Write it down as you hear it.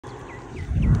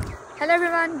Hello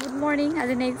everyone, good morning.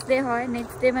 আজি next day hoy.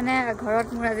 Next day মানে ঘৰত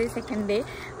মোৰ আজি second day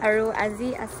আৰু আজি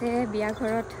আছে বিয়া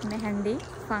ঘৰত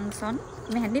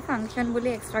মেহেন্দি ফাংচন বুলি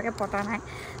এক্সট্ৰাকে পতা নাই।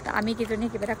 তো আমি কিজনী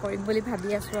কিবা এটা কৰিম বুলি ভাবি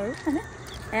আছো আৰু মানে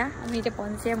এয়া আমি এতিয়া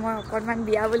পঞ্চিয়ে মই অকণমান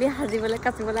বিয়া বুলি হাজিবলৈ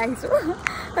কাচিবলৈ আহিছো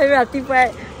আৰু ৰাতিপুৱাই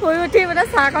শুই উঠি মানে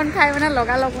চাহকণ খাই মানে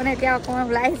লগালগ মানে এতিয়া অকণমান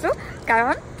ওলাই আহিছো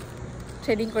কাৰণ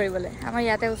থ্ৰেডিং কৰিবলৈ আমাৰ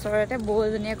ইয়াতে ওচৰতে বৌ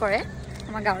এজনীয়ে কৰে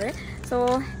আমাৰ গাঁৱৰে সো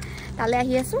তালে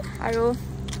আহি আছো আৰু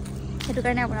সেইটো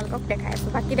কাৰণে আপোনালোকক দেখাই আছো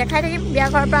বাকি দেখাই থাকিম বিয়া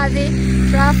ঘৰৰ পৰা আজি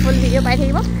পুৰা ফুল ভিডিঅ' পাই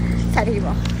থাকিব চাই থাকিব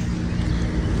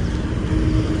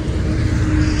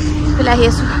ফুল আহি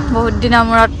আছো বহুত দিনৰ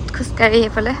মূৰত খুচকাৰি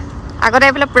এইফালে আগতে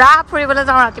এইফালে পুৰা ফুৰিবলৈ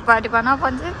যাওঁ ৰাতিপুৱা ন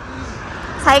পঞ্চি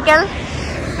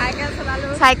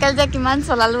চাইকেল যে কিমান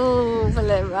চলালো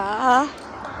বোলে বাহ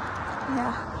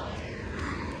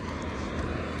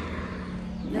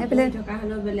এইফালে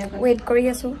ৱেইট কৰি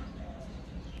আছো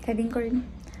থ্ৰেডিং কৰিম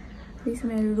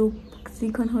দিছনে ৰূপ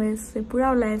যিখন হৈ আছে পুৰা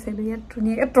ওলাই আছে ইয়াত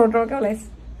ধুনীয়াকৈ টৰটৰকৈ ওলাইছে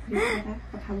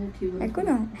একো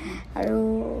নহয় আৰু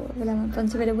বোলে আমাৰ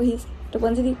পঞ্চি বাইদেউ বহি আছে তো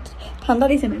পঞ্চি ঠাণ্ডা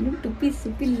দিছে নে টুপি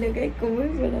চুপি লগাই কবই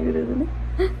জানে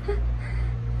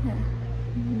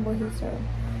বহিছো আৰু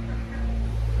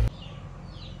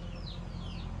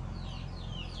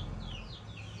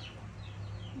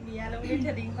বিয়া লগতে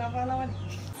থ্ৰেডিং পাব লগত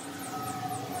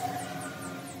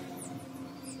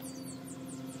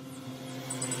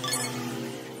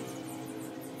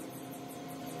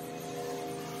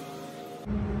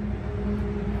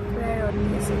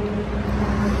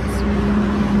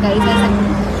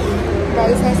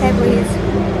গাড়ী চাই বহি আছো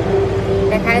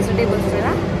দেখাই আছো দেই বস্তু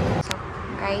এটা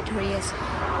গাড়ী ধৰি আছে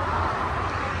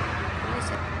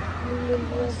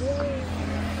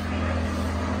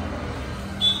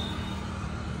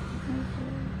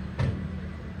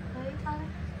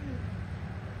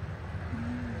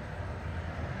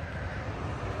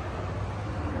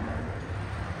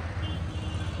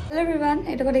হেল্ল' এভৰিৱান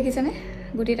এইটোকো দেখিছেনে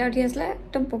গুটি এটা উঠি আছিলে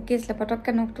একদম পকি আছিলে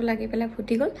পটককৈ নখটো লাগি পেলাই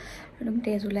ফুটি গ'ল একদম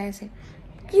তেজ ওলাই আছে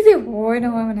কি যে হয়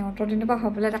নহয় মানে অত দিনৰ পৰা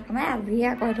হ'বলৈ দেখা নাই আজিহে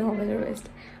আকৌ সেইটো হ'বলৈ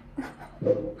ৰৈছিলে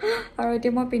আৰু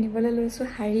এতিয়া মই পিন্ধিবলৈ লৈছোঁ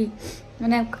শাৰী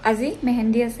মানে আজি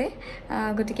মেহেন্দি আছে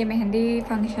গতিকে মেহেন্দি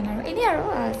ফাংচন আৰু এনেই আৰু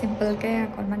চিম্পলকৈ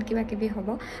অকণমান কিবা কিবি হ'ব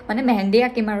মানে মেহেন্দি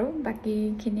আঁকিম আৰু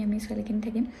বাকীখিনি আমি ছোৱালীখিনি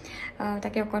থাকিম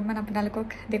তাকে অকণমান আপোনালোকক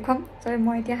দেখুৱাম চ'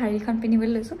 মই এতিয়া শাৰীখন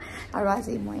পিন্ধিবলৈ লৈছোঁ আৰু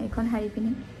আজি মই এইখন শাৰী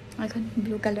পিন্ধিম এখন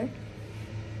ব্লু কালাৰ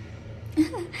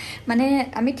মানে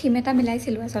আমি থিম এটা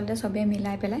মিলাইছিলোঁ আচলতে চবেই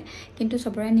মিলাই পেলাই কিন্তু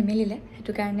চবৰে নিমিলিলে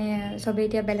সেইটো কাৰণে চবেই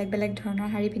এতিয়া বেলেগ বেলেগ ধৰণৰ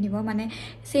শাৰী পিন্ধিব মানে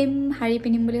ছেইম শাৰী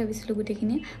পিন্ধিম বুলি ভাবিছিলোঁ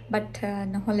গোটেইখিনি বাট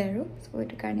নহ'লে আৰু চ'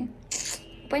 সেইটো কাৰণে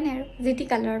উপায় নাই আৰু যি টি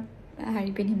কালাৰ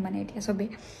শাৰী পিন্ধিম মানে এতিয়া চবেই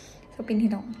চ' পিন্ধি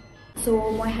লওঁ চ'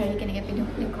 মই শাৰী কেনেকৈ পিন্ধো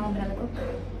দেখুৱাওঁ আপোনালোকক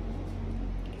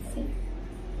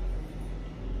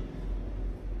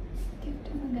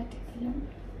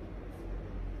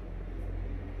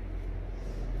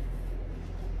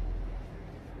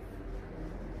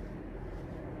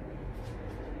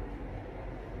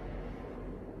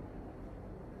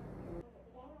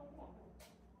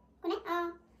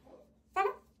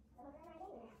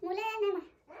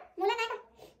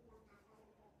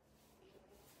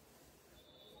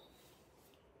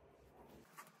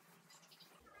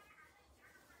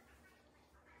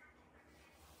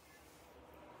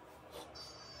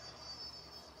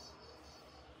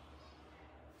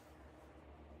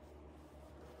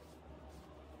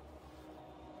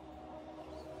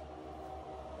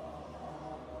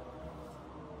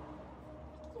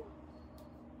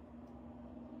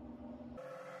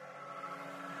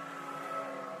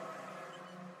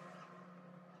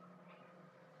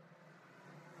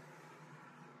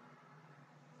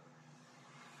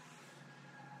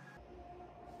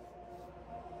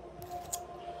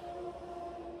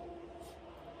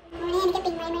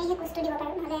মাৰি কুচটো দিব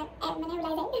পাৰোঁ নহ'লে মানে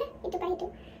ওলাই যায় ইটো পৰা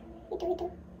ইটো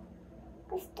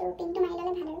কুচটো পিনটো মাৰি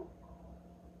ল'লে ভাল আৰু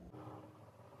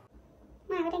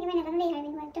মই আগতে একেবাৰে নাজানো দেই শাৰী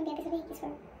মই একদম বিয়া পিছতে শিকিছোঁ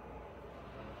আৰু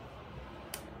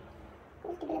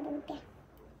কুচ দিবলৈ বহুত বেয়া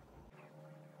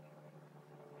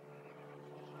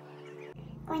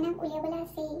কইনাক উলিয়াবলৈ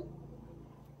আছেই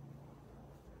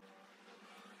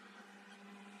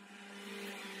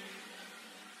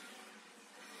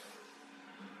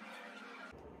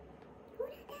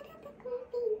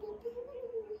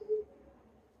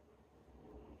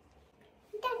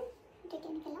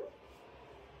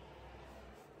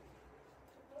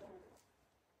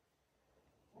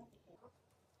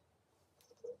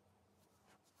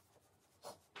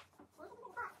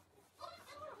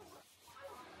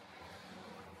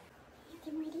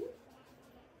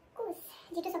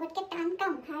যেটো সবতকে টান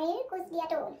কাম হাড়ের কোষ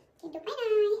দিয়াটো কিন্তু পাই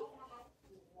নাই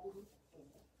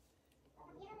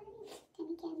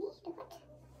তেনেকে আমি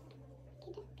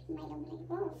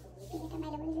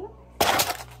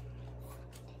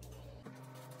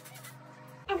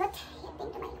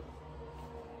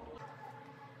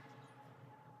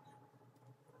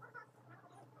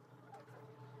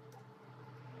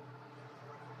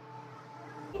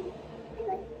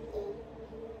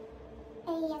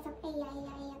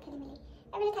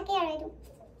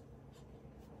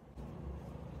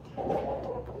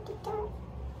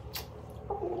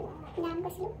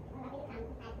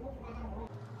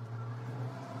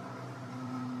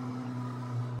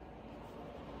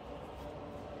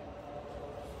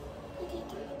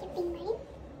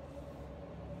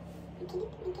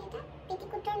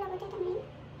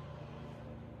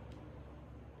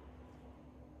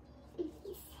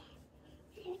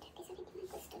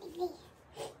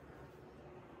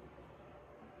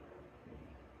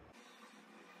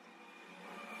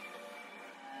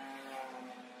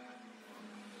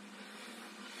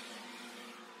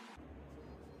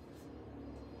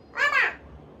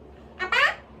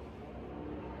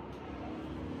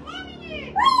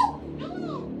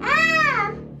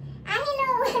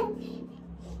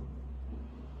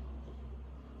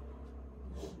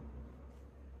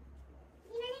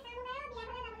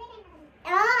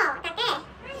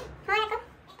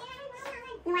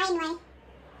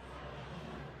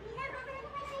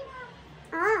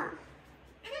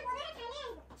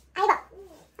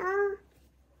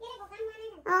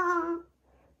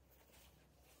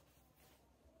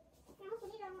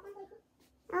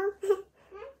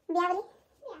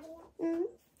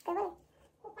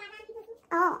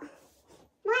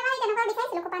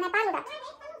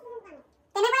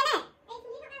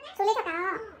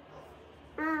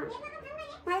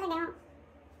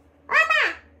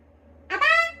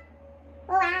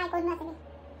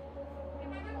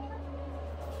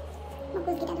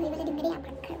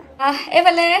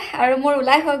এইফালে আৰু মোৰ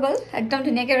ওলাই হৈ গ'ল একদম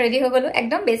ধুনীয়াকৈ ৰেডি হৈ গ'লো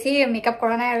একদম বেছি মেকআপ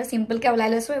কৰা নাই আৰু চিম্পলকৈ ওলাই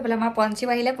লৈছোঁ এইফালে আমাৰ পঞ্চি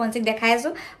আহিলে পঞ্চিক দেখাই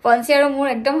আছোঁ পঞ্চি আৰু মোৰ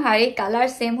একদম শাৰী কালাৰ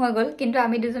ছেম হৈ গ'ল কিন্তু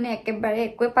আমি দুজনে একেবাৰে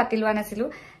একোৱে পাতি লোৱা নাছিলোঁ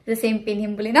যে ছেম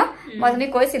পিন্ধিম বুলি ন মই যদি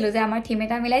কৈছিলোঁ যে আমাৰ থিম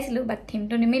এটা মিলাইছিলোঁ বাট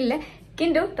থিমটো নিমিলিলে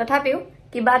কিন্তু তথাপিও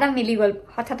কিবা এটা মিলি গ'ল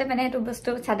হঠাতে মানে এইটো বস্তু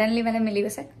ছাডেনলি মানে মিলি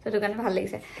গৈছে সেইটো কাৰণে ভাল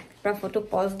লাগিছে পুৰা ফটো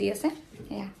পজ দি আছে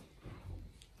এয়া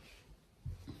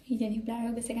জানি পেলাই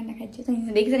আৰু বেছিকৈ নাখাইছোঁ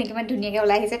দেখিছে নেকি কিমান ধুনীয়াকৈ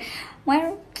ওলাই আহিছে মই আৰু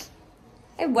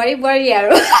এই বোৱাৰী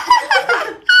আৰু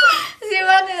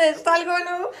যিমান ষ্টাইল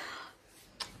কৰিলোঁ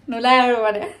নোলায় আৰু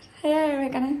মানে সেয়াই আৰু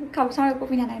সেইকাৰণে খাব চাওঁ একো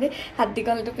পিন্ধা নাই দেই হাত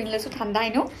দীঘলটো পিন্ধি লৈছোঁ ঠাণ্ডা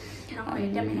এনেও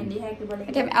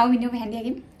এতিয়া আৰু মিনিও মেহেন্দি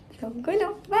আঁকিম গৈ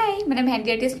লওঁ বাই মানে মেহেন্দি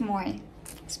আৰ্টিষ্ট মই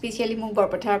স্পেচিয়েলি মোক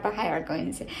বৰপথাৰৰ পৰা হায়াৰ কৰি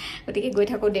আনিছে গতিকে গৈ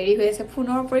থাকোঁ দেৰি হৈ আছে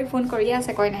ফোনৰ ওপৰি ফোন কৰিয়ে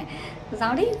আছে কয় নাই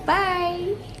যাওঁ দেই বাই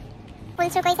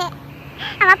ফুলচুৰ কৈছে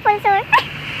আমাক ফুলচুৰ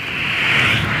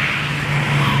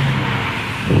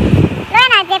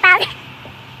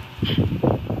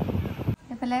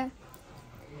এইফালে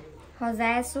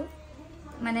সজাই আছোঁ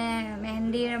মানে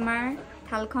মেহেন্দিৰ আমাৰ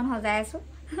থালখন সজাই আছোঁ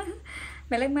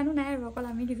বেলেগ মানুহ নাই আৰু অকল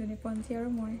আমি কিজনী পঞ্চি আৰু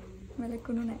মই বেলেগ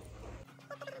কোনো নাই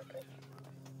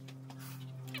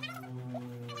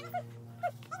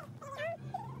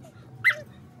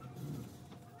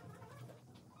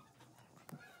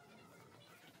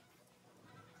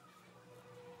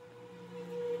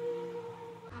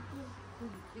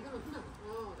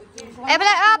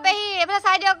এইফালে পেহী এইফালে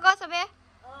চাই দিয়ক আকৌ চবে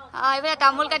এইফালে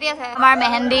তামোল কাটি আছে আমাৰ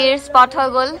মেহেন্দিৰ স্পট হৈ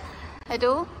গ'ল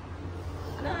সেইটো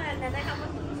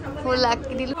ফুল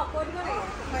আঁকি দিলোঁ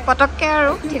পটককৈ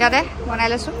আৰু ঠিকাতে বনাই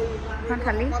লৈছোঁ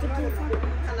খালি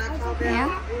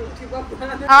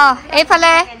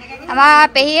এইফালে আমাৰ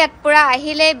পেহীহঁত পূৰা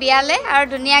আহিলেই বিয়ালে আৰু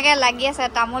ধুনীয়াকৈ লাগি আছে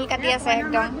তামোল কাটি আছে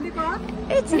একদম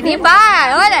চিনি পায়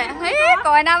হয় নাই এই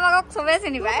কইনা মাকক চবেই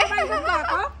চিনি পায়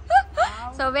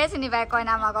চবেই চিনি পায়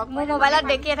কইনা মাকক মোৰ মোবাইলত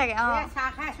দেখিয়ে থাকে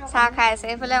চাহ খাই আছে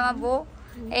এইফালে আমাৰ বৌ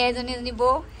এজনী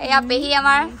বৌ এয়া পেহী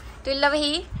আমাৰ তুল্য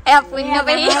পেহী এয়া পুণ্য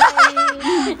পেহী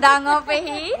ডাঙৰ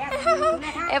পেহী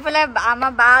এইফালে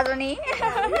আমাৰ বাজনী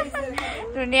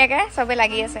ধুনীয়াকৈ চবেই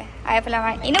লাগি আছে আৰু এইফালে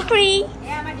আমাৰ ইনু খুৰী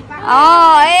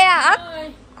এয়া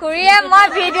খুৰীয়ে মই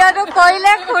ভিডিঅ'টো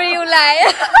কৰিলে খুৰী ওলাই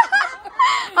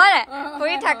হয় নাই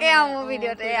খুৰী থাকে আৰু মোৰ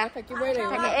ভিডিঅ'তে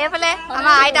থাকে এইফালে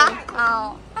আমাৰ আইতা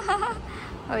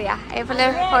এইফালে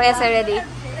হৈ আছে ৰেডি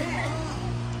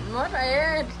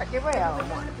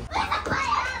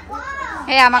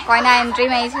এই আমাৰ কইনা এণ্ট্ৰি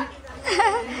মাৰিছে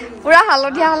পুৰা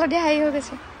হালধীয়া হেৰি হৈ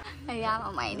গৈছে এয়া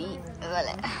আমাৰ মাইনী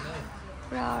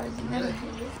পুৰা অৰিজিনেল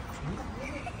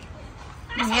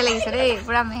ধুনীয়া লাগিছে দেই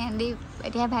পুৰা মেহেন্দি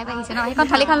এতিয়া ভাই পাইছে ন সেইখন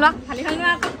থালিখন লোৱা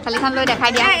থালিখন লৈ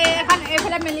দেখাই দিয়া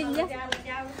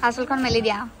আচলখন মেলি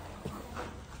দিয়া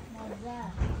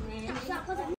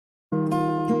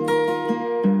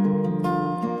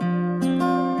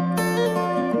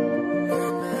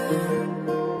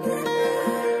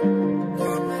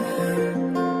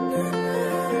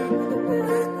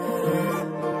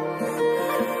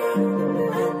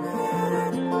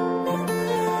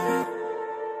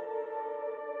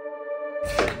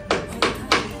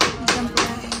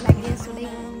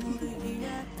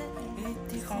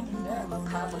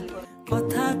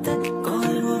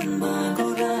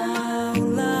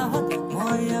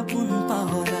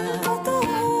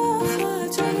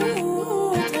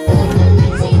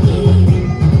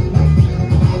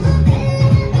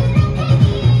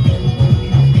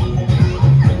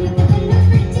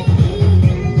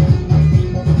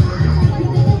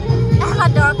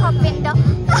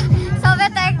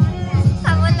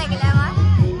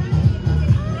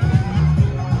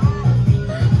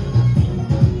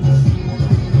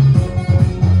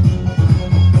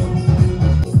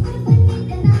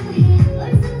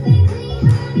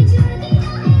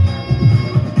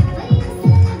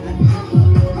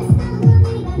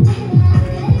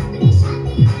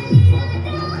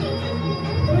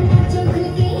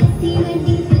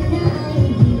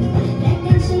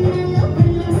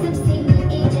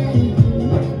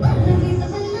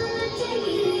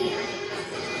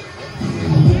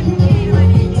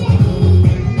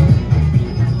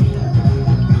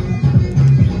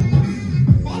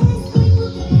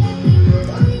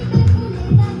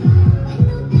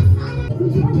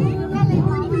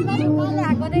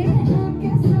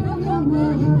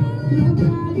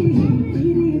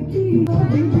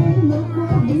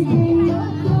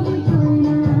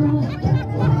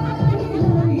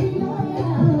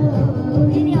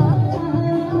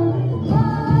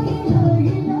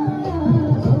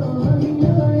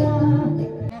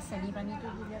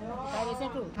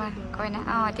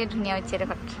কি ধুনীয়া হৈছে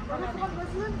দেখত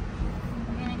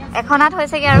এখনাত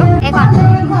হৈছেগে আৰু এখন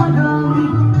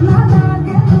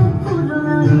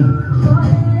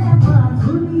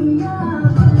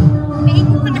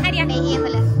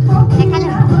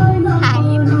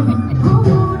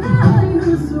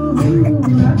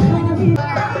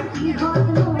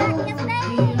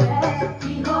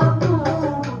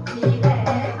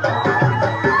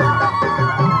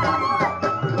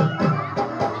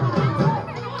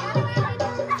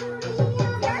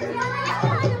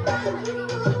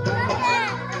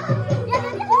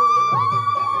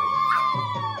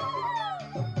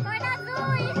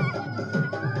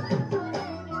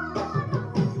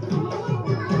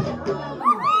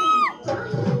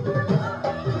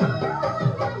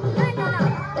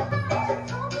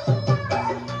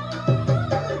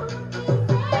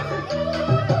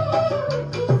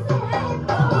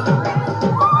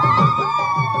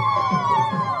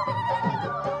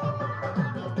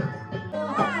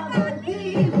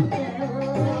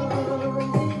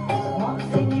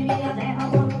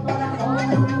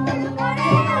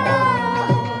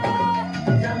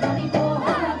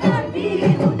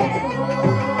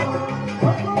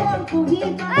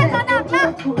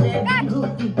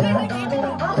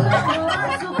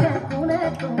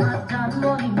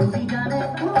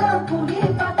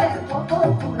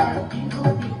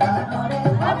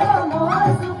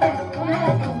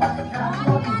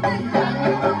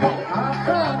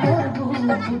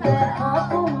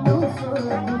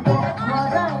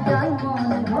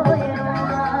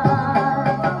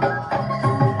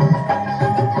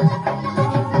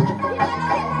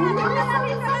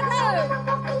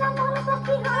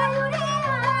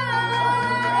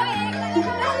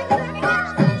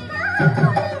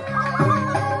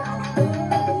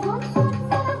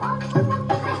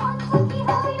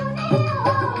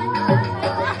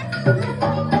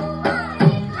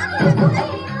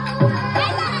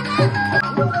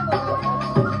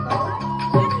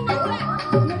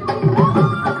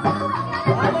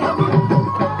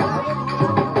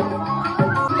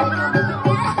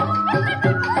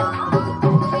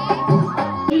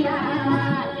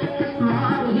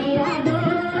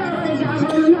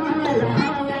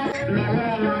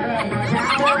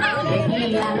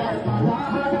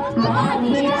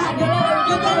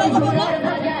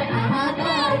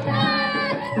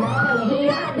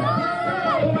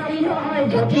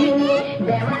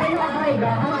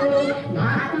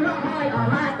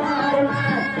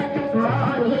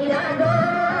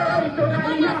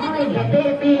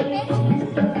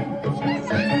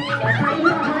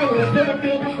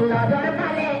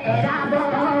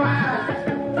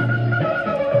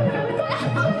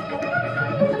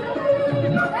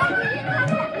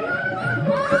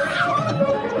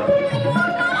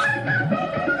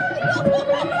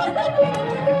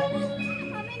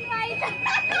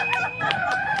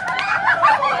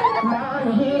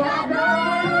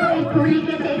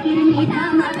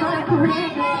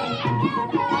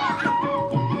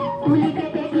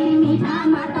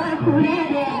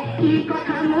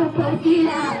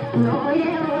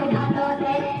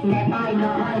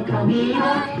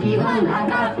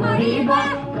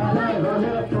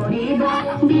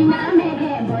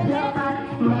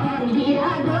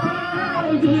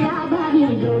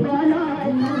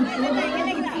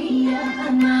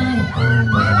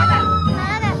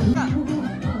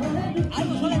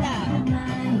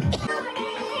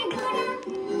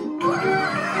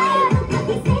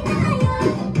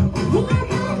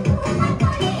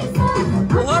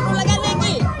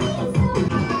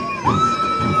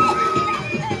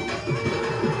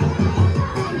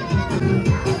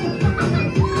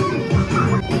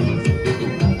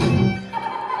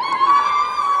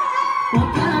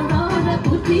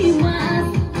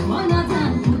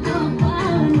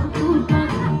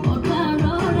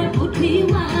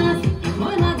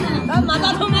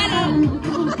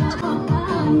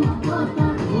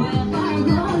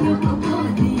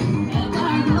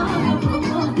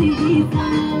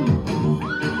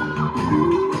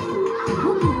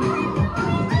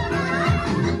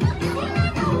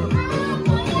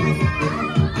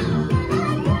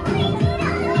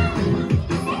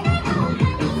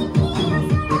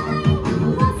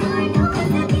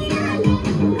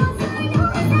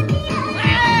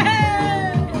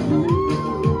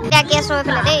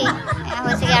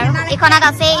এইখনত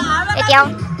আছেই এতিয়াও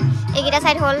এইকেইটা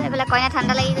চাইড হ'ল এইফালে কইনা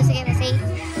ঠাণ্ডা লাগি গৈছেগৈ বেছেই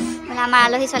এইফালে আমাৰ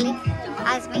আলহী ছোৱালী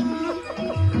আজমি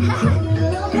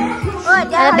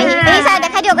পেহী চাই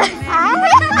দেখাই দিয়ক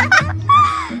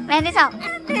মেহেন্দি চাওঁ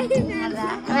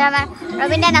আমাৰ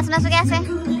ৰবীন্দ্ৰাই নাচো নাচোকে আছে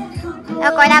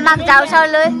কইনা আমাক জাৰু চাৰু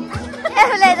লৈ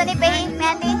এইফালে এজনী পেহী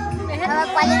মেহেন্দি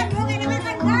পোৱালি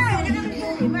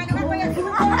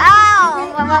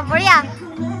বাবা বঢ়িয়া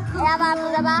এয়া বা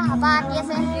বুজাবা হাবা কি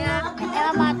আছে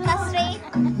এয়া মাতাশ্ৰী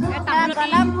এটা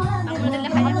গলম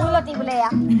তামুলতি বোলে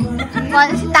এয়া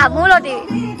তামুলতি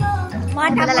মই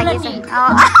তামুলতি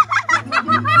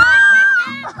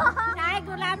তাই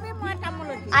গোলাপী মই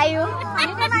তামুলতি আয়ু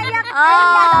হাঁহিটো মাৰিয়া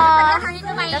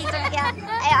হাঁহিটো মাৰিয়া 10 টকীয়া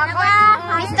এ আকৌ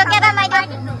 20 টকীয়া এটা মাৰি দিয়ক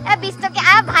এ 20 টকীয়া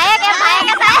আ ভায়েক চাই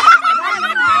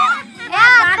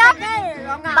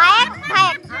বাইক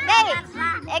ভায়েক দেই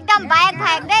একদম বাইক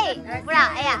ভায়েক দেই পুৰা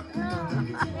এয়া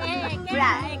পুৰা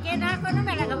একেটা কোনো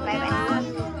বেলেগ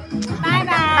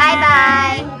বাই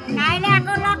বাই কাইলে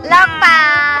আকৌ লগ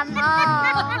পাম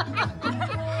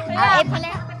এইফালে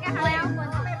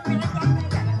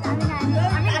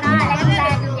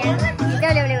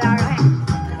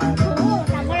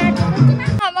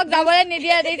আমাক যাবলৈ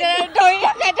নিদিয়া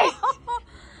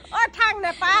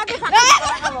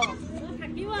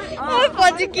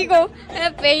কি কওঁ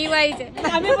পেহী আহিছে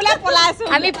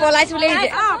আমি পলাইছো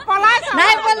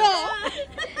নাই পলো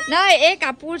নহয় এই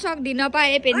কাপোৰ চক দিনৰ পৰা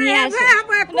এই পিন্ধিয়ে আছে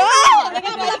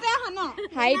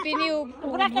হাই পিন্ধি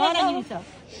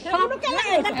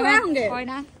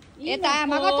তাই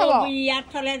আমাৰ ঘৰত থব ইয়াত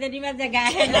থলে যেনিবা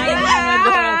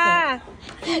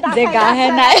জেগাহে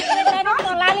নাই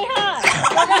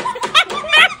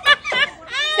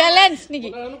চেলেঞ্জ নেকি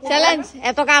চেলেঞ্জ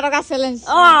এটকা চেলেঞ্জ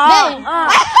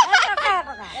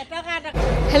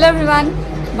হেল্ল' এভৰিৱান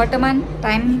বৰ্তমান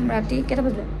টাইম ৰাতি কেইটা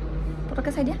বাজিলে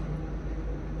পটককৈ চাই দিয়া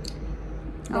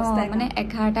মানে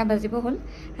 11টা বাজিব হ'ল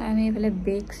আৰু আমি এইফালে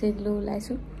বেগ চেগ লৈ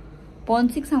ওলাইছোঁ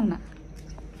পঞ্চিক চাওঁ না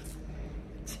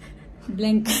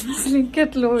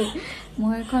ব্লেংকেট লৈ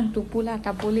মই এখন টোপোলা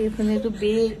টাপলি এইফালেতো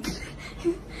বেগ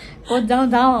ক'ত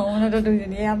যাওঁ মনতে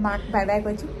দুইজনী এয়া মাক বাই বাই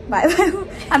কৈছোঁ বাই বাই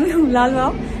আমি ওলালোঁ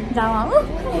আৰু যাওঁ আৰু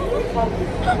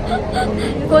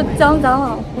ক'ত যাওঁ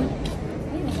আৰু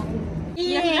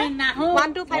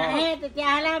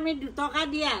তেতিয়াহ'লে আমি 2 টকা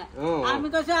দিয়া আমি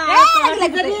কৈছো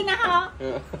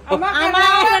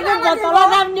বটলৰ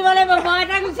দাম দিব লাগিব মই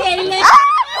এটা গুচি আহিলে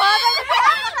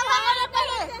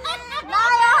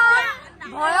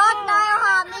ভয়ত নাই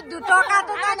অহা আমি 2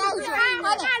 টকাটো কাৰণে আহিছো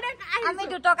আমি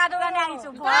 2 টকাটো কাৰণে আহিছো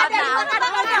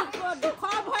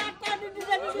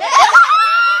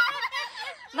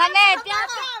মানে এতিয়া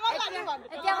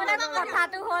মানে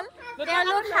কথাটো হ'ল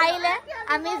তেওঁলোক হাৰিলে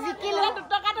আমি জিকিলো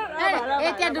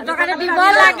এতিয়া 2 টকাটো দিব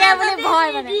লাগে বুলি ভয়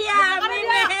মানে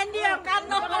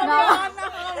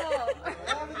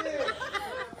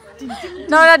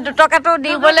নহয় 2 টকাটো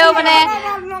দিবলৈও মানে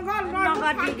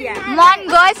মন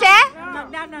গৈছে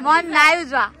মন নাই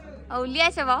যোৱা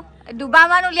উলিয়াইছে বাৰু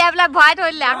 2বাৰমান উলিয়াই পেলাই ভৰাই থৈ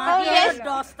দিলে আকৌ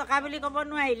 10 টকা বুলি ক'ব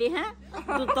নোৱাৰিলি হা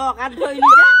 2 টকাত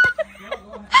ধৰিলি যে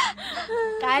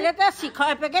কাইলৈ তই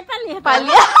শিখৰ পেকেট পালি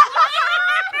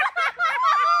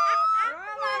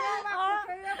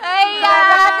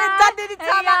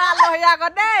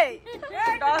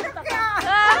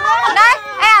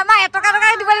আমাৰ 1 টকা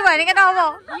দিব লাগিব এনেকে নহ'ব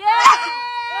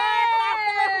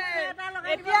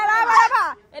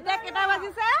এতিয়া কেইটা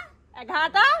বাজিছে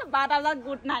 11টা 12টা বজাত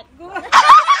গুড নাইট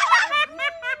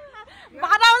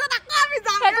 12টা বজাত আকৌ আমি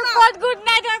যাম সেইটো ক'ত গুড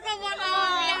নাইট হয় ক'ব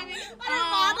নোৱাৰি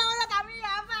 12টা বজাত আমি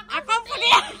আকৌ ফুলি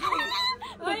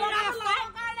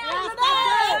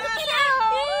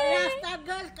ৰাস্তাত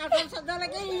গৈ কাঠল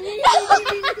চদলৈকে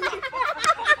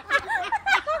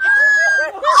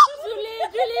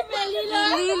চুলি পেলি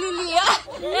লিলি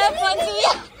এ পঞ্চি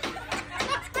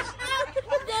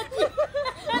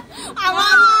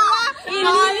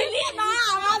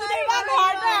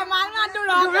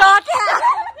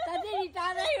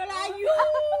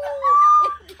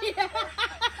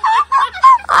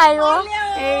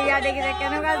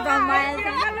কেনেকুৱা জমাই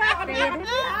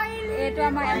এইটো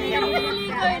আমাৰ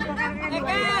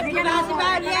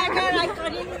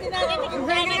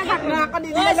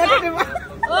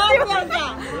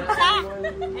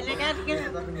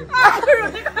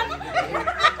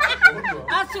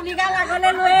চুলিগাল আগলে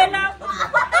লৈ নাম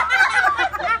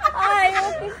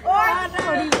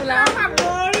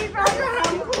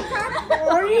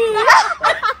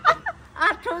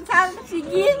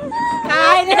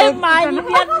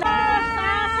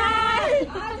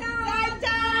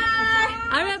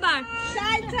আৰু এবাৰ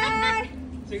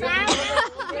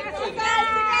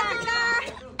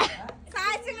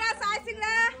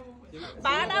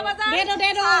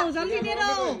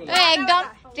একদম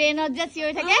ট্ৰেইনত যে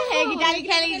চিঞৰি থাকে সেইকেইটা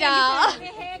লিখাই যাওঁ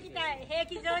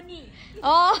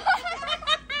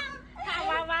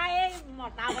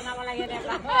মতা বনাব লাগে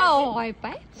হয়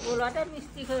পাই ফুলতে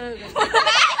মিষ্টি হৈ গ'ল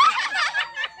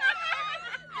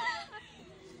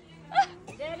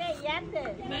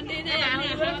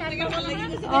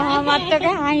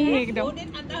মাত্ৰকে হাঁহি একদম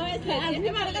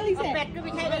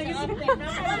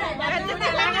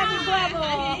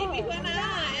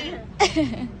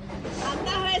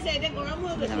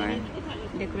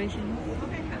ডেকোৰেশ্যন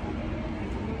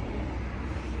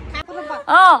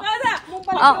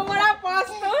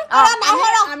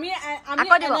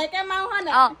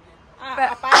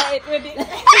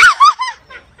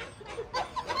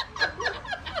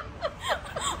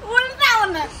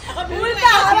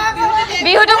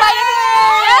বিহুটো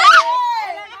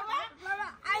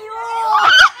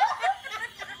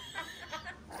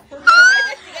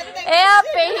এয়া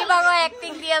পেহী বাগৰ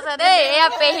এক্টিং দি আছে দেই এয়া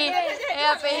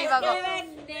পেহী বাগৰ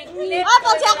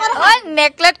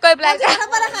নেকলেট কৈ পেলাইছে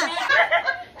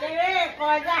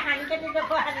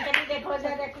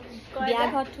বিয়া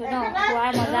ঘৰত ন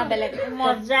খোৱাৰ মজা বেলেগ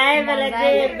মজাই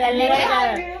বেলেগ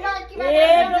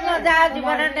মজা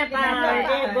জীৱনত নেপায়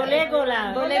গলে গ'ল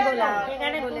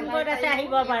সেইকাৰণে কোন ক'ত আছে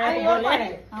আহিব পাৰে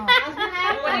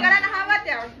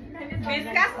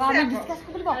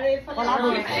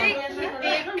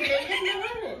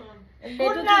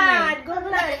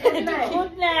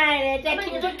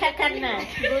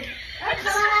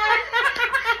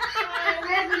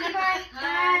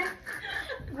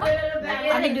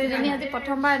আমি দুইজনী আজি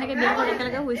প্ৰথমবাৰ এনেকে বিয়া ঘৰত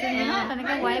একেলগে হৈছো নহয়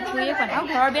তেনেকে ৱাইফ হৈয়ে পোৱা আৰু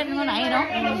ঘৰৰ বিয়া তেনেকুৱা নাই ন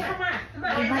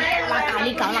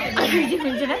কালি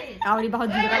কাউৰী বাহত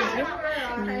জীৱ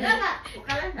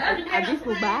আজি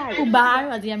শুবা আৰু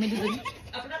আজি আমি দুজনী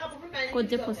ক'ত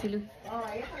যে ফচিলো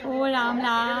ৰাম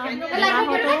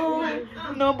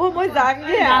নবৌ মই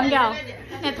যামগে আৰু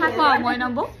নেথাকো আৰু মই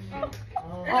নবৌ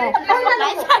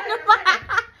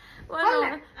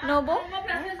নবৌ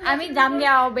আমি যামগে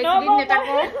আৰু বেছিদিন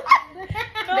নেথাকো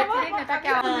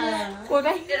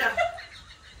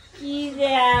কি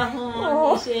যে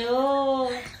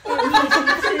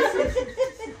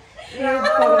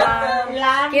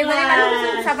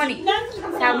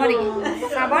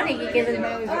চাব নেকি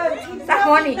কেইজনীমান চাব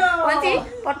নি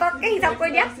পতককে হিচাপ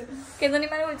কৰি দিয়া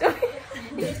কেইজনীমান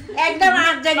একদম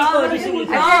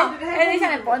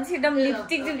পঞ্চি একদম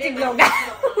লিপষ্টিক চিপষ্টিক লগা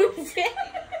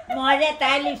মই যে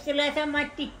তাই লিপষ্টিক লৈছে মই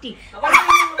টিক টিক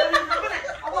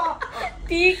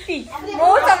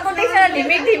ময়ো চকু দিছে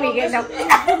ধিমিক একদম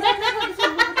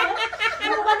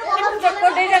চকু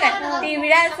দিছে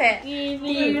টিভিৰা আছে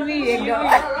একদম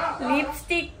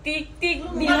লিপষ্টিক টিক টিক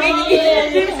ধিমিক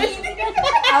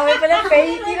আৰু এইফালে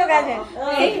পেহী কি লগাইছে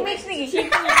মিক্স নেকি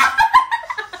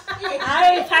আৰু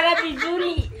ইফালে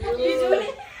বিজুলী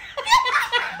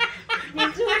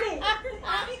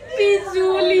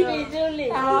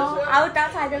আৰু তাৰ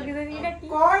চাইডৰ কিজনী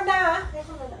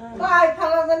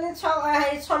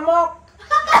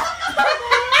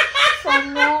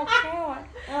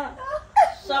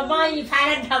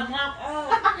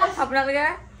আপোনালোকে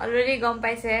অলৰেডি গম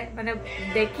পাইছে মানে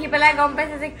দেখি পেলাই গম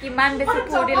পাইছে যে কিমান বেছি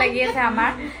ফূৰ্তি লাগি আছে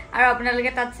আমাৰ আৰু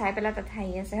আপোনালোকে তাত চাই পেলাই তাত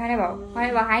হাঁহি আছে হয়নে বাৰু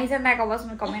হাঁহিছে নাই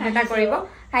কবচোন কমেণ্ট এটা কৰিব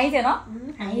হাঁহিছে ন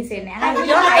হাঁহিছে নে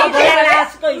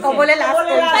কবলৈ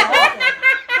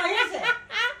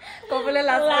কবলৈ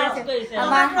লাজ কৰিছে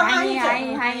আমাৰ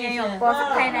হাঁহি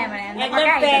অৱস্থাই নাই মানে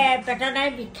পেটা নাই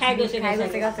বিষাই গৈছে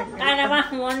কাৰণ আমাৰ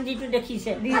মন যিটো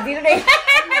দেখিছে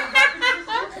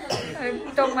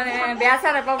একদম মানে বেয়া চা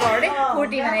নাপাব আৰু দেই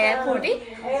ফূৰ্তি মানে ফূৰ্তি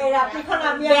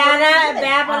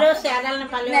বেয়া পালেও চেয়াৰডাল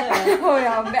নাপালেও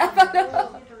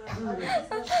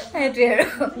সেইটোৱে আৰু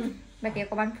বাকী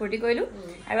অকণমান ফূৰ্তি কৰিলো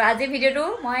আৰু আজি ভিডিঅ'টো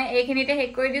মই এইখিনিতে শেষ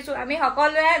কৰি দিছো আমি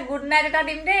সকলোৱে গুড নাইট এটা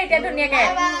দিম দেই এতিয়া ধুনীয়াকে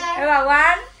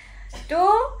 1 2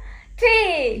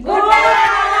 3 good night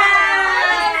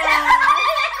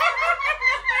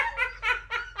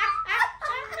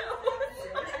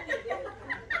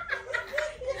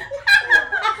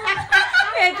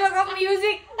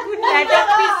music good night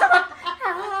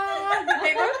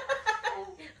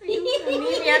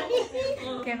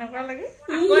কেনেকুৱা লাগে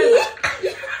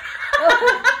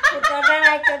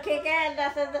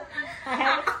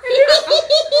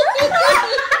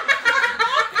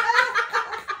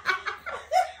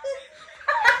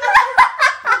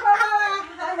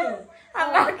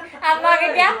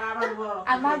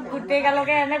আমাক গোটেই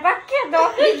গালকে এনেকুৱাকে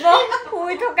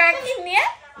শুই থকা খিনিয়ে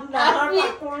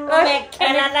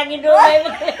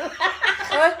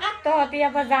তহঁতি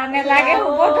আকৌ জানে লাগে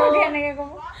শুব তহঁতি এনেকে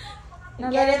কব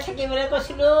থাকিবলৈ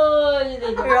কৈছিলো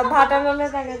ৰভাটা ললে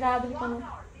চাগে যা বুলি কলো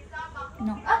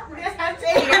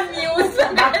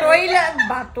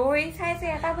বাতৰি চাইছে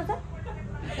 1 বজাত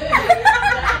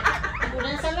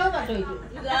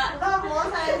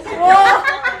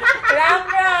ৰাম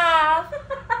ৰাম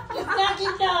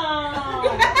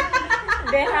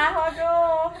দেহা হতো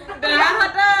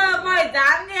মই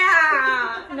যামগে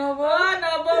নব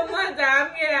মই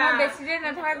যামগে বেছি দেৰি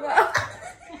নাথাকো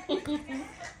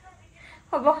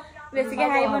হ'ব বেছিকৈ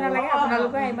হাঁহিব নালাগে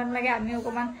আপোনালোকৰ হাঁহিব নালাগে আমি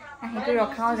অকণমান হাঁহিটো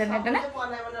ৰখাওঁ যেনে তেনে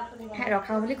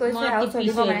ৰখাওঁ বুলি কৈছোঁ আৰু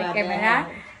চলিব মানে কেমেৰা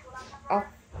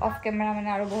অফ কেমেৰা মানে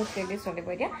আৰু বহুত ক্ৰেডিট চলিব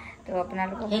এতিয়া তো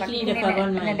আপোনালোকক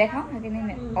নেদেখাওঁ সেইখিনি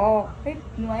অঁ সেই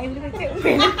নোৱাৰি বুলি কৈছে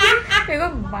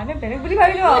মানে বেলেগ বুলি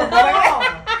ভাবিলোঁ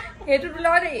সেইটোৰ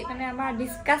লগত মানে আমাৰ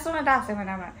ডিছকাশ্যন এটা আছে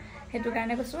মানে আমাৰ সেইটো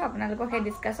কাৰণে কৈছোঁ আপোনালোকক সেই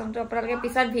ডিছকাশ্যনটো আপোনালোকে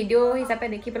পিছত ভিডিঅ' হিচাপে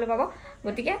দেখিবলৈ পাব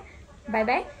গতিকে বাই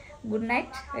বাই গুড নাইট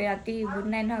ৰাতি গুড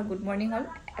নাইট নহয় গুড মৰ্ণিং হ'ল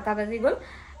 1 বাজি গ'ল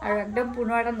আৰু একদম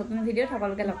পুনৰ এটা নতুন ভিডিঅ'ত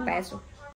সকলোকে লগ পাই আছোঁ